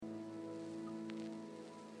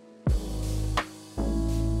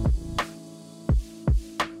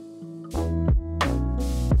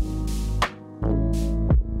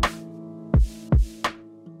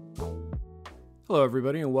Hello,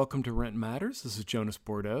 everybody, and welcome to Rent Matters. This is Jonas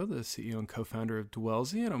Bordeaux, the CEO and co-founder of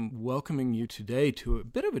Dwellsy, and I'm welcoming you today to a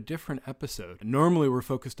bit of a different episode. Normally, we're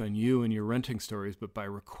focused on you and your renting stories, but by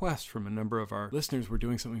request from a number of our listeners, we're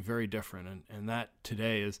doing something very different, and that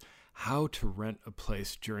today is how to rent a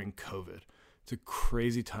place during COVID. It's a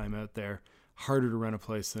crazy time out there, harder to rent a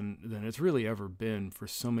place than it's really ever been for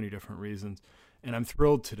so many different reasons. And I'm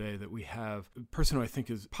thrilled today that we have a person who I think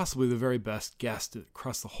is possibly the very best guest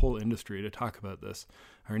across the whole industry to talk about this.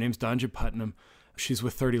 Her name's Danja Putnam. She's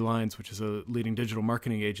with 30 Lines, which is a leading digital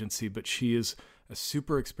marketing agency, but she is a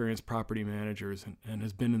super experienced property manager and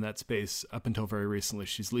has been in that space up until very recently.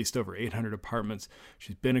 She's leased over 800 apartments.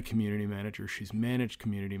 She's been a community manager. She's managed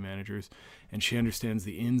community managers, and she understands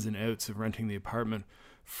the ins and outs of renting the apartment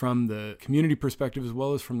from the community perspective as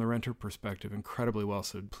well as from the renter perspective incredibly well.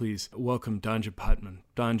 So please welcome Danja Putnam.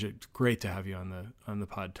 Danja, it's great to have you on the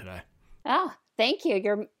pod today. Oh, thank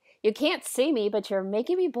you. You can't see me, but you're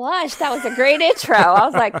making me blush. That was a great intro. I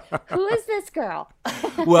was like, who is this girl?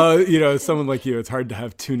 Well, someone like you, it's hard to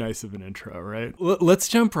have too nice of an intro, right? Let's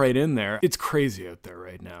jump right in there. It's crazy out there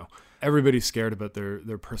right now. Everybody's scared about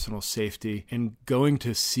their personal safety, and going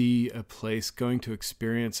to see a place, going to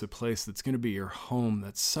experience a place that's going to be your home,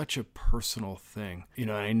 that's such a personal thing.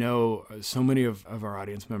 I know so many of our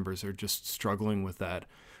audience members are just struggling with that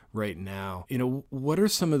right now. What are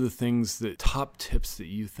some of the top tips that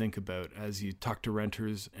you think about as you talk to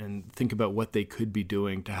renters and think about what they could be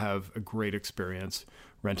doing to have a great experience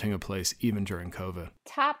renting a place even during COVID?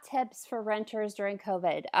 Top tips for renters during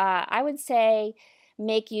COVID. I would say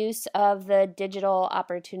make use of the digital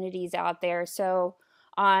opportunities out there. So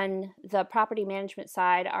on the property management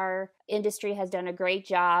side, our industry has done a great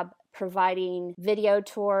job providing video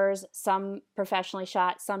tours, some professionally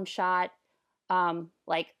shot, some shot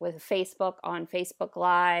like with Facebook on Facebook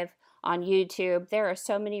Live, on YouTube. There are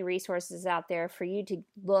so many resources out there for you to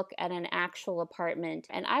look at an actual apartment.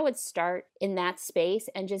 And I would start in that space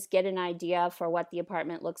and just get an idea for what the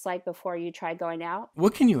apartment looks like before you try going out.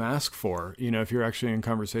 What can you ask for, if you're actually in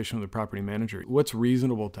conversation with a property manager? What's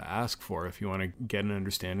reasonable to ask for if you want to get an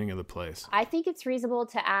understanding of the place? I think it's reasonable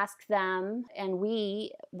to ask them, and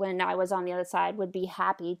we, when I was on the other side, would be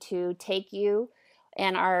happy to take you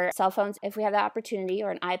and our cell phones, if we have the opportunity,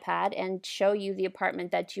 or an iPad, and show you the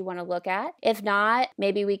apartment that you want to look at. If not,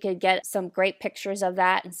 maybe we could get some great pictures of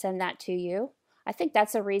that and send that to you. I think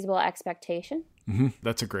that's a reasonable expectation. Mm-hmm.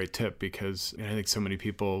 That's a great tip, because I think so many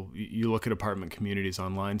people, you look at apartment communities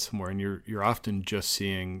online somewhere and you're often just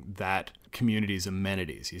seeing that community's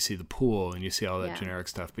amenities. You see the pool and you see all that generic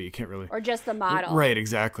stuff, but you can't really... Or just the model. Right,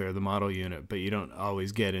 exactly, or the model unit, but you don't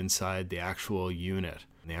always get inside the actual unit,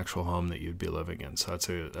 the actual home that you'd be living in. So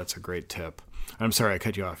that's a great tip. I'm sorry I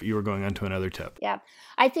cut you off. You were going on to another tip. Yeah.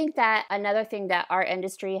 I think that another thing that our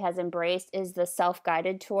industry has embraced is the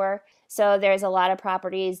self-guided tour. So there's a lot of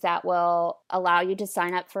properties that will allow you to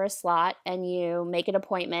sign up for a slot, and you make an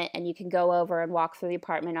appointment and you can go over and walk through the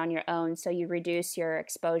apartment on your own, so you reduce your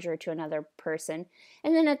exposure to another person.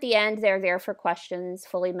 And then at the end, they're there for questions,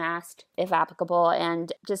 fully masked if applicable,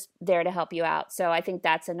 and just there to help you out. So I think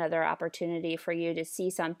that's another opportunity for you to see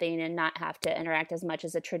something and not have to interact as much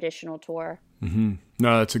as a traditional tour. Mm-hmm.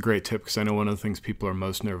 No, that's a great tip, because I know one of the things people are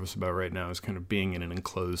most nervous about right now is kind of being in an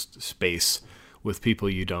enclosed space with people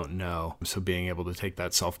you don't know. So being able to take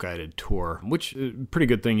that self-guided tour, which is a pretty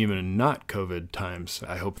good thing even in not COVID times.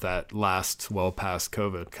 I hope that lasts well past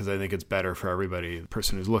COVID, because I think it's better for everybody. The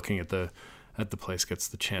person who's looking at the place gets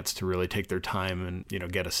the chance to really take their time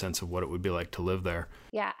and, get a sense of what it would be like to live there.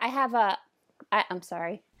 Yeah, I'm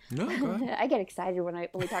sorry. No, go ahead. I get excited when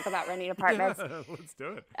we talk about renting apartments. Yeah, let's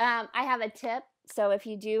do it. I have a tip. So if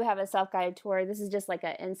you do have a self-guided tour, this is just like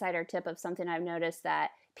an insider tip of something I've noticed that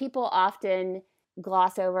people often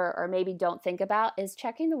gloss over or maybe don't think about, is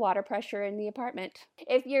checking the water pressure in the apartment.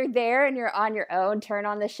 If you're there and you're on your own, turn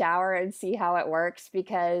on the shower and see how it works,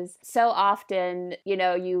 because so often,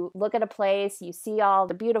 you look at a place, you see all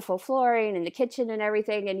the beautiful flooring and the kitchen and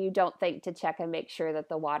everything, and you don't think to check and make sure that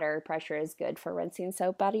the water pressure is good for rinsing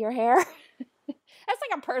soap out of your hair. That's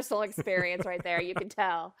like a personal experience right there. You can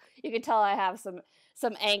tell I have some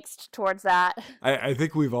angst towards that. I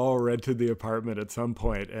think we've all rented the apartment at some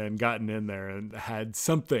point and gotten in there and had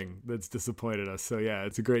something that's disappointed us. So yeah,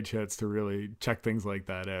 it's a great chance to really check things like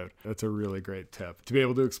that out. That's a really great tip, to be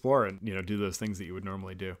able to explore and, do those things that you would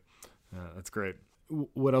normally do. That's great.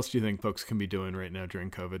 What else do you think folks can be doing right now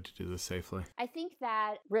during COVID to do this safely? I think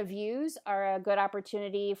that reviews are a good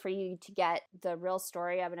opportunity for you to get the real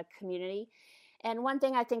story of a community. And one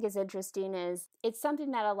thing I think is interesting is it's something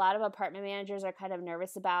that a lot of apartment managers are kind of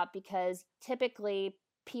nervous about, because typically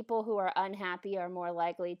people who are unhappy are more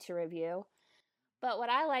likely to review. But what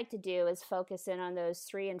I like to do is focus in on those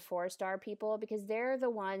 3 and 4-star people because they're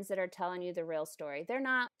the ones that are telling you the real story. They're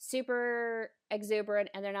not super exuberant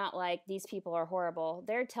and they're not like, these people are horrible.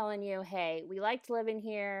 They're telling you, hey, we liked living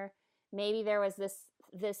here. Maybe there was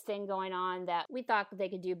this thing going on that we thought they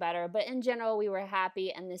could do better. But in general, we were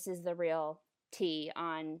happy and this is the real tea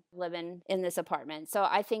on living in this apartment. So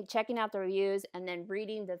I think checking out the reviews and then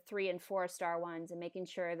reading the 3 and 4-star ones and making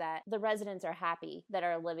sure that the residents are happy that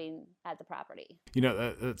are living at the property.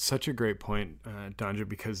 That's such a great point, Danja,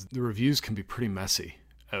 because the reviews can be pretty messy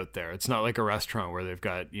out there. It's not like a restaurant where they've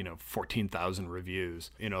got, 14,000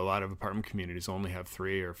 reviews. A lot of apartment communities only have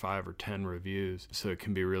 3 or 5 or 10 reviews. So it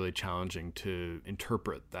can be really challenging to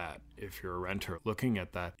interpret that if you're a renter looking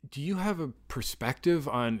at that. Do you have a perspective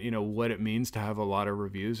on, what it means to have a lot of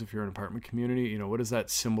reviews if you're an apartment community? What does that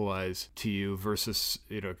symbolize to you versus,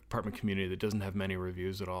 apartment community that doesn't have many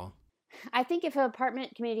reviews at all? I think if an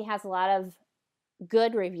apartment community has a lot of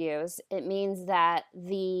good reviews, it means that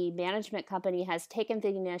the management company has taken the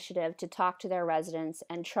initiative to talk to their residents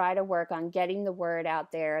and try to work on getting the word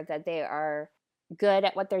out there that they are good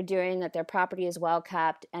at what they're doing, that their property is well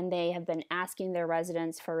kept, and they have been asking their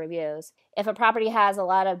residents for reviews. If a property has a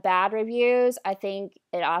lot of bad reviews, I think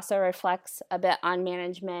it also reflects a bit on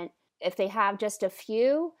management. If they have just a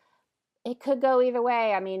few, it could go either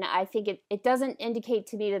way. I mean, I think it doesn't indicate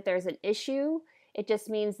to me that there's an issue. It just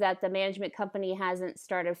means that the management company hasn't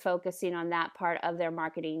started focusing on that part of their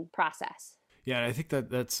marketing process. Yeah, and I think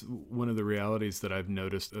that's one of the realities that I've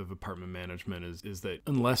noticed of apartment management is that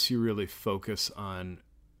unless you really focus on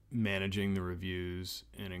managing the reviews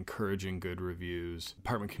and encouraging good reviews,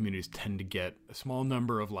 apartment communities tend to get a small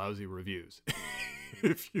number of lousy reviews,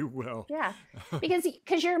 if you will. Yeah, because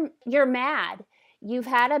you're mad. You've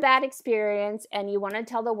had a bad experience and you want to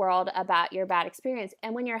tell the world about your bad experience.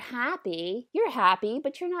 And when you're happy,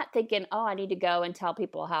 but you're not thinking, oh, I need to go and tell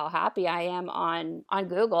people how happy I am on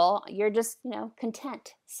Google. You're just,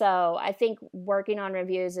 content. So I think working on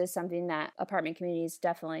reviews is something that apartment communities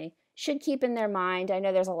definitely should keep in their mind. I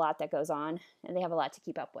know there's a lot that goes on and they have a lot to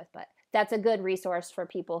keep up with, but that's a good resource for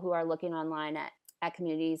people who are looking online at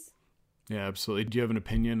communities. Yeah, absolutely. Do you have an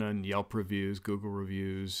opinion on Yelp reviews, Google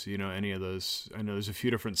reviews, any of those? I know there's a few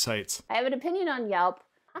different sites. I have an opinion on Yelp.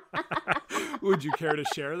 Would you care to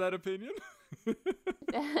share that opinion?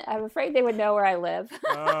 I'm afraid they would know where I live.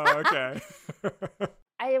 Oh, okay.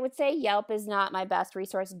 I would say Yelp is not my best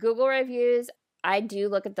resource. Google reviews, I do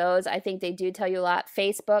look at those. I think they do tell you a lot.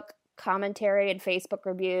 Facebook commentary and Facebook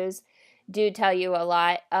reviews do tell you a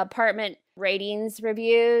lot. Apartment ratings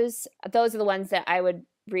reviews, those are the ones that I would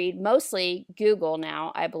read. Mostly Google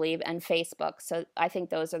now, I believe, and Facebook. So I think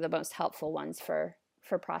those are the most helpful ones for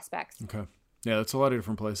prospects. Okay. Yeah, that's a lot of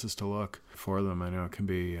different places to look for them. I know it can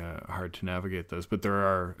be hard to navigate those, but there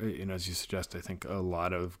are, as you suggest, I think a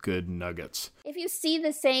lot of good nuggets. If you see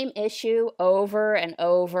the same issue over and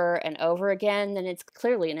over and over again, then it's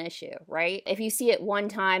clearly an issue, right? If you see it one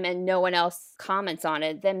time and no one else comments on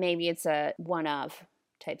it, then maybe it's a one-of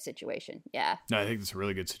type situation. Yeah. No, I think that's a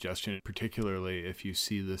really good suggestion, particularly if you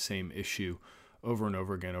see the same issue over and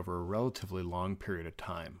over again over a relatively long period of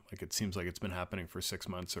time. Like it seems like it's been happening for 6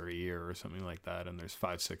 months or a year or something like that, and there's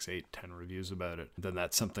 5, 6, 8, 10 reviews about it. Then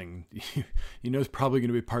that's something is probably going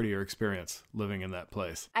to be part of your experience living in that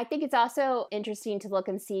place. I think it's also interesting to look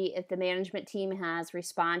and see if the management team has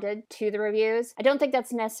responded to the reviews. I don't think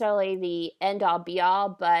that's necessarily the end-all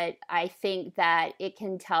be-all, but I think that it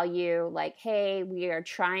can tell you like, hey, we are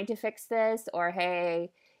trying to fix this, or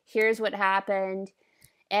hey, here's what happened.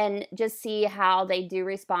 And just see how they do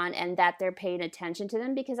respond and that they're paying attention to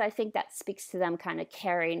them, because I think that speaks to them kind of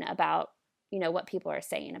caring about, what people are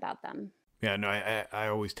saying about them. Yeah, no, I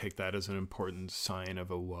always take that as an important sign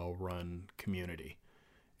of a well-run community,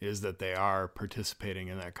 is that they are participating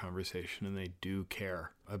in that conversation and they do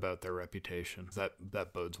care about their reputation.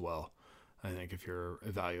 That bodes well. I think if you're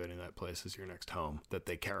evaluating that place as your next home, that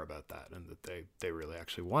they care about that and that they really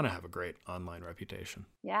actually want to have a great online reputation.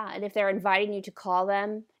 Yeah, and if they're inviting you to call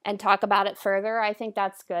them and talk about it further, I think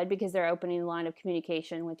that's good because they're opening the line of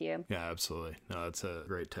communication with you. Yeah, absolutely. No, that's a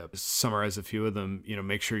great tip. Just summarize a few of them.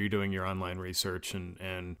 Make sure you're doing your online research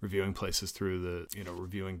and reviewing places through the,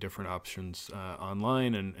 reviewing different options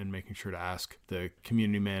online and making sure to ask the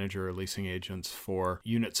community manager or leasing agents for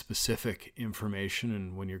unit-specific information.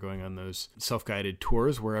 And when you're going on those self-guided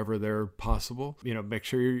tours, wherever they're possible, make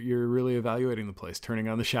sure you're really evaluating the place, turning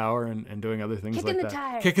on the shower and doing other things like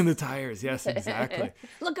that. Kicking the tires. Yes, exactly.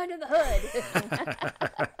 Look under the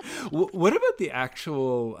hood. What about the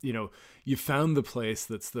actual, you found the place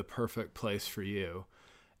that's the perfect place for you,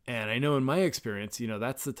 And I know in my experience,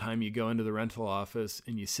 that's the time you go into the rental office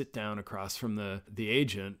and you sit down across from the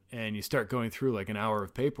agent and you start going through like an hour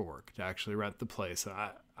of paperwork to actually rent the place.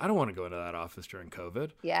 I don't want to go into that office during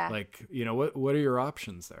COVID. Yeah. Like, what are your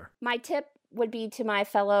options there? My tip would be to my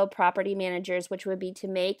fellow property managers, which would be to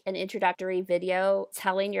make an introductory video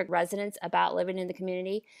telling your residents about living in the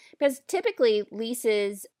community. Because typically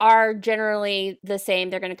leases are generally the same.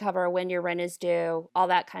 They're going to cover when your rent is due, all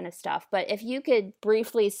that kind of stuff. But if you could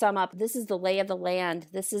briefly sum up, this is the lay of the land.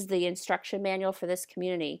 This is the instruction manual for this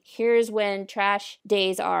community. Here's when trash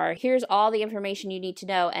days are. Here's all the information you need to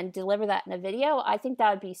know, and deliver that in a video. I think that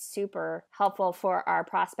would be super helpful for our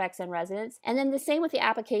prospects and residents. And then the same with the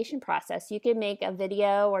application process. You could make a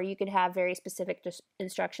video, or you could have very specific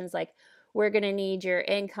instructions like, we're going to need your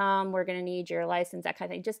income, we're going to need your license, that kind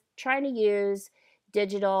of thing. Just trying to use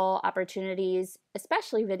digital opportunities,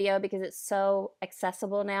 especially video, because it's so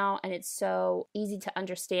accessible now and it's so easy to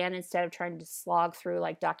understand instead of trying to slog through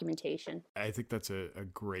like documentation. I think that's a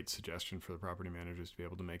great suggestion for the property managers to be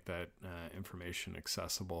able to make that information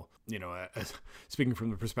accessible. Speaking from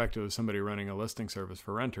the perspective of somebody running a listing service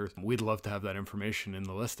for renters, we'd love to have that information in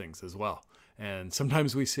the listings as well. And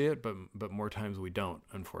sometimes we see it, but more times we don't,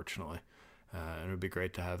 unfortunately. And it would be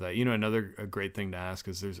great to have that. Another great thing to ask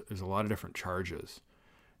is there's a lot of different charges.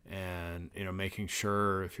 And, making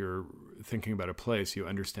sure if you're thinking about a place, you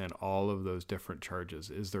understand all of those different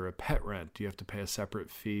charges. Is there a pet rent? Do you have to pay a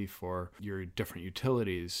separate fee for your different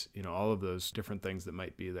utilities? All of those different things that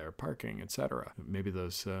might be there, parking, etc. Maybe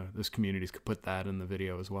those communities could put that in the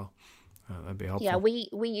video as well. That'd be helpful. Yeah,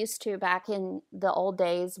 we used to, back in the old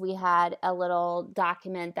days, we had a little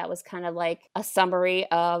document that was kind of like a summary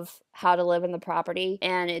of how to live in the property.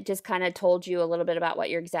 And it just kind of told you a little bit about what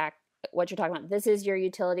you're talking about. This is your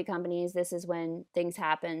utility companies. This is when things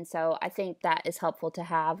happen. So I think that is helpful to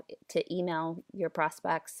have, to email your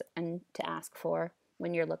prospects and to ask for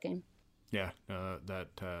when you're looking. Yeah, that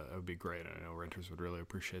would be great. I know renters would really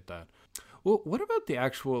appreciate that. Well, what about the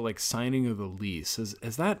actual signing of the lease?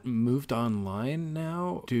 Has that moved online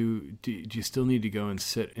now? Do you still need to go and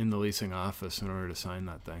sit in the leasing office in order to sign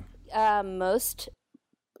that thing? Most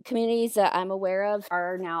communities that I'm aware of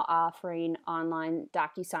are now offering online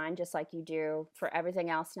DocuSign, just like you do for everything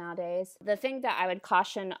else nowadays. The thing that I would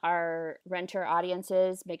caution our renter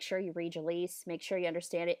audiences, make sure you read your lease, make sure you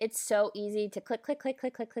understand it. It's so easy to click,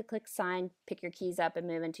 sign, pick your keys up and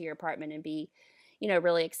move into your apartment and be,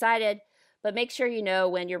 really excited. But make sure you know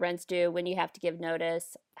when your rent's due, when you have to give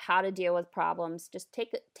notice, how to deal with problems. Just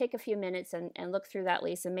take a few minutes and look through that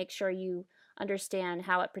lease and make sure you understand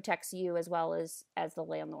how it protects you as well as the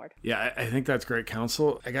landlord. Yeah, I think that's great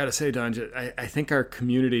counsel. I got to say, Danja, I think our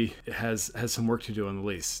community has some work to do on the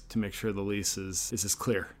lease to make sure the lease is as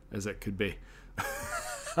clear as it could be.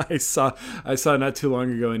 I saw not too long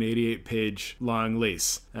ago an 88-page long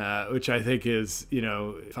lease, which I think is,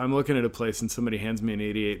 if I'm looking at a place and somebody hands me an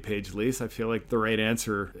 88-page lease, I feel like the right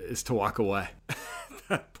answer is to walk away at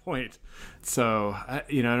that point. So, I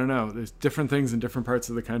don't know. There's different things in different parts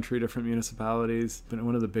of the country, different municipalities. But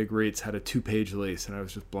one of the big REITs had a 2-page lease, and I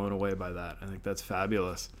was just blown away by that. I think that's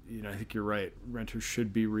fabulous. I think you're right. Renters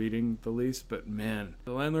should be reading the lease, but man,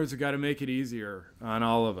 the landlords have got to make it easier on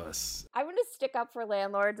all of us. I want to stick up for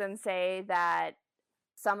landlords and say that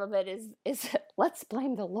some of it is let's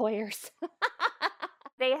blame the lawyers.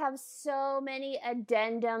 They have so many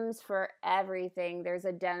addendums for everything. There's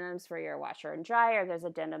addendums for your washer and dryer. There's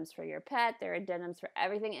addendums for your pet. There are addendums for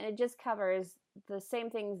everything. And it just covers the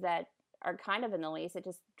same things that are kind of in the lease. It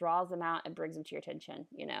just draws them out and brings them to your attention,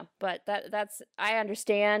 But that's, I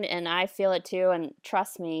understand and I feel it too. And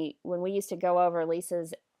trust me, when we used to go over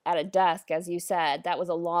leases at a desk, as you said, that was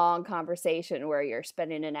a long conversation where you're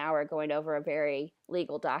spending an hour going over a very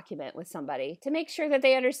legal document with somebody to make sure that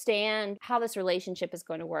they understand how this relationship is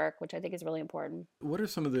going to work, which I think is really important. What are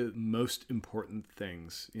some of the most important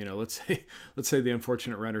things? Let's say the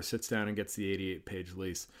unfortunate renter sits down and gets the 88-page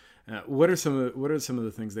lease. What are some of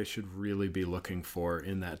the things they should really be looking for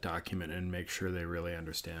in that document and make sure they really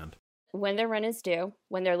understand? When their rent is due,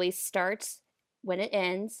 when their lease starts, when it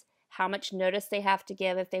ends, how much notice they have to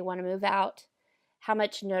give if they want to move out, how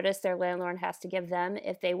much notice their landlord has to give them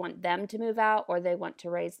if they want them to move out or they want to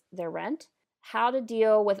raise their rent, how to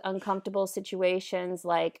deal with uncomfortable situations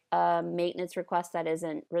like a maintenance request that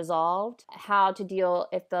isn't resolved, how to deal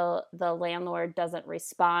if the landlord doesn't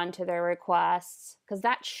respond to their requests, because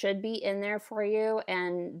that should be in there for you.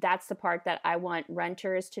 And that's the part that I want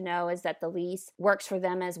renters to know, is that the lease works for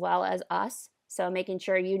them as well as us. So making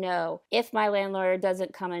sure if my landlord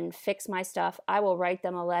doesn't come and fix my stuff, I will write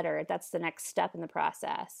them a letter. That's the next step in the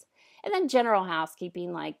process. And then general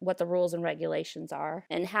housekeeping, like what the rules and regulations are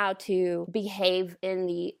and how to behave in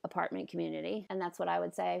the apartment community. And that's what I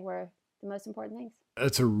would say were the most important things.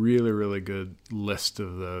 That's a really, really good list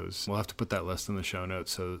of those. We'll have to put that list in the show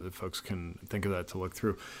notes so that folks can think of that to look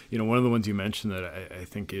through. One of the ones you mentioned that I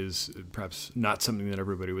think is perhaps not something that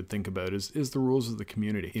everybody would think about is the rules of the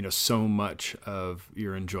community. So much of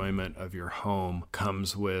your enjoyment of your home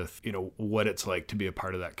comes with, what it's like to be a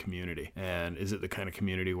part of that community. And is it the kind of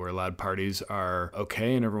community where loud parties are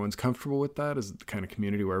okay and everyone's comfortable with that? Is it the kind of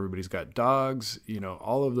community where everybody's got dogs?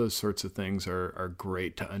 All of those sorts of things are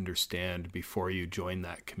great to understand before you join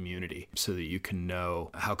that community so that you can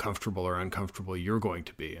know how comfortable or uncomfortable you're going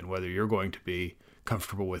to be and whether you're going to be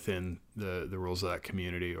comfortable within the rules of that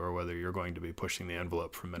community or whether you're going to be pushing the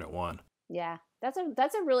envelope from minute one. Yeah, that's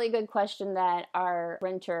a really good question that our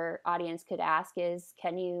renter audience could ask is,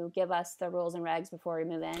 can you give us the rules and regs before we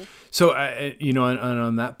move in? So,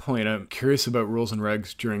 on that point, I'm curious about rules and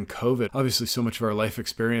regs during COVID. Obviously, so much of our life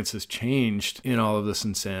experience has changed in all of this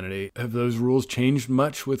insanity. Have those rules changed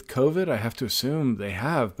much with COVID? I have to assume they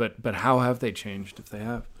have, but how have they changed if they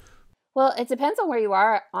have? Well, it depends on where you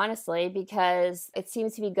are, honestly, because it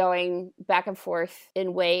seems to be going back and forth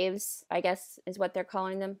in waves, I guess is what they're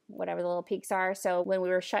calling them, whatever the little peaks are. So when we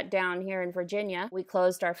were shut down here in Virginia, we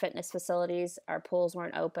closed our fitness facilities. Our pools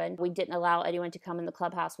weren't open. We didn't allow anyone to come in the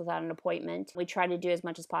clubhouse without an appointment. We tried to do as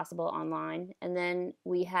much as possible online. And then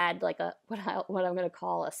we had like what I'm going to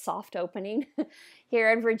call a soft opening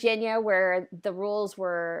here in Virginia, where the rules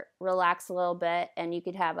were relaxed a little bit and you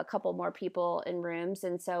could have a couple more people in rooms.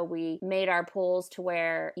 And so we made our pools to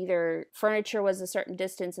where either furniture was a certain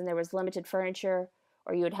distance and there was limited furniture,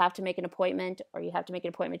 or you would have to make an appointment, or you have to make an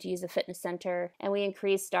appointment to use the fitness center. And we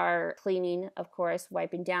increased our cleaning, of course,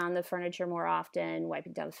 wiping down the furniture more often,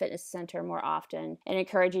 wiping down the fitness center more often, and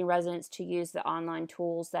encouraging residents to use the online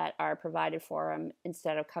tools that are provided for them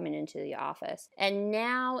instead of coming into the office. And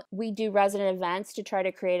now we do resident events to try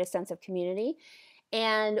to create a sense of community.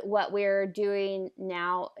 And what we're doing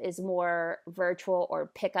now is more virtual or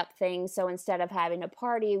pickup things. So instead of having a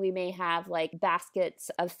party, we may have like baskets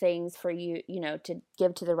of things for you, to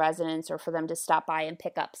give to the residents or for them to stop by and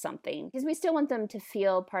pick up something. Because we still want them to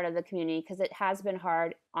feel part of the community, because it has been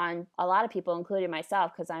hard on a lot of people, including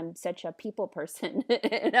myself, because I'm such a people person.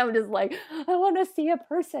 And I'm just like, I want to see a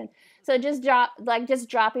person. So just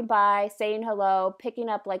dropping by, saying hello, picking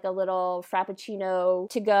up like a little Frappuccino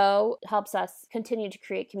to go helps us continue to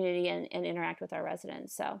create community and interact with our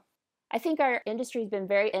residents. So I think our industry has been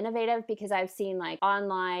very innovative, because I've seen like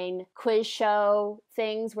online quiz show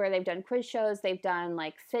things where they've done quiz shows. They've done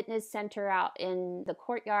like fitness center out in the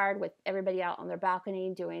courtyard with everybody out on their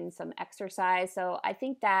balcony doing some exercise. So I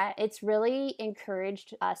think that it's really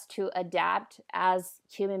encouraged us to adapt as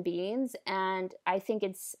human beings. And I think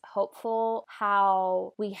it's hopeful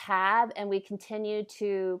how we have and we continue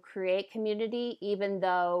to create community, even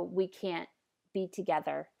though we can't be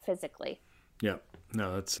together physically. Yeah.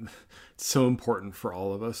 No, it's so important for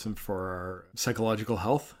all of us and for our psychological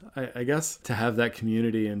health, I guess, to have that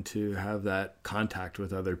community and to have that contact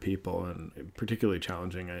with other people. And particularly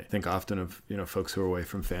challenging, I think, often of, folks who are away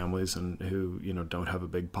from families and who, don't have a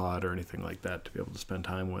big pod or anything like that to be able to spend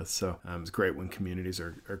time with. So it's great when communities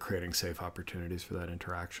are creating safe opportunities for that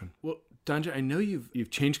interaction. Well, Danja, I know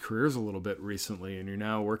you've changed careers a little bit recently, and you're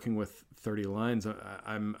now working with 30 Lines.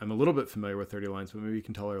 I'm a little bit familiar with 30 Lines, but maybe you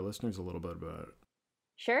can tell our listeners a little bit about it.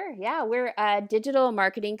 Sure. Yeah. We're a digital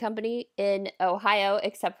marketing company in Ohio,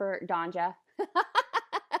 except for Danja.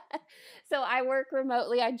 So I work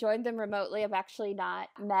remotely. I joined them remotely. I've actually not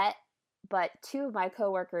met but two of my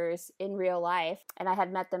coworkers in real life, and I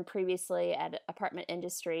had met them previously at apartment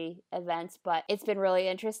industry events, but it's been really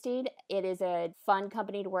interesting. It is a fun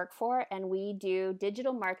company to work for, and we do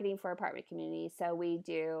digital marketing for apartment communities. So we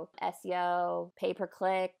do SEO,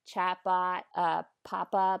 pay-per-click, chatbot,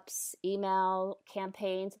 pop-ups, email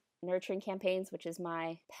campaigns, nurturing campaigns, which is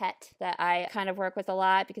my pet that I kind of work with a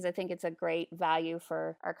lot because I think it's a great value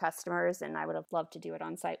for our customers, and I would have loved to do it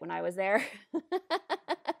on site when I was there.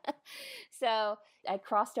 So I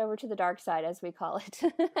crossed over to the dark side, as we call it.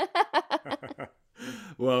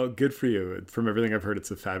 Well, good for you. From everything I've heard, it's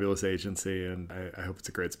a fabulous agency, and I hope it's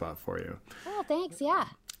a great spot for you. Oh, thanks. Yeah.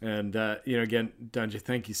 And, again, Danja,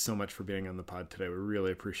 thank you so much for being on the pod today. We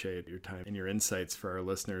really appreciate your time and your insights for our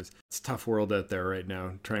listeners. It's a tough world out there right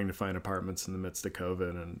now, trying to find apartments in the midst of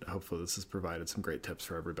COVID, and hopefully this has provided some great tips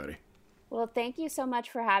for everybody. Well, thank you so much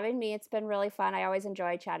for having me. It's been really fun. I always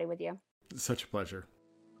enjoy chatting with you. It's such a pleasure.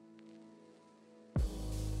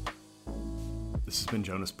 This has been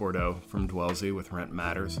Jonas Bordeaux from Dwellsy with Rent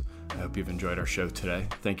Matters. I hope you've enjoyed our show today.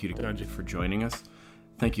 Thank you to Danja for joining us.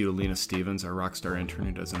 Thank you to Lena Stevens, our rockstar intern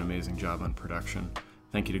who does an amazing job on production.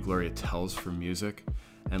 Thank you to Gloria Tells for music.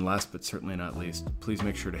 And last but certainly not least, please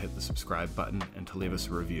make sure to hit the subscribe button and to leave us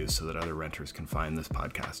a review so that other renters can find this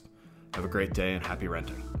podcast. Have a great day and happy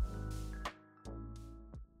renting.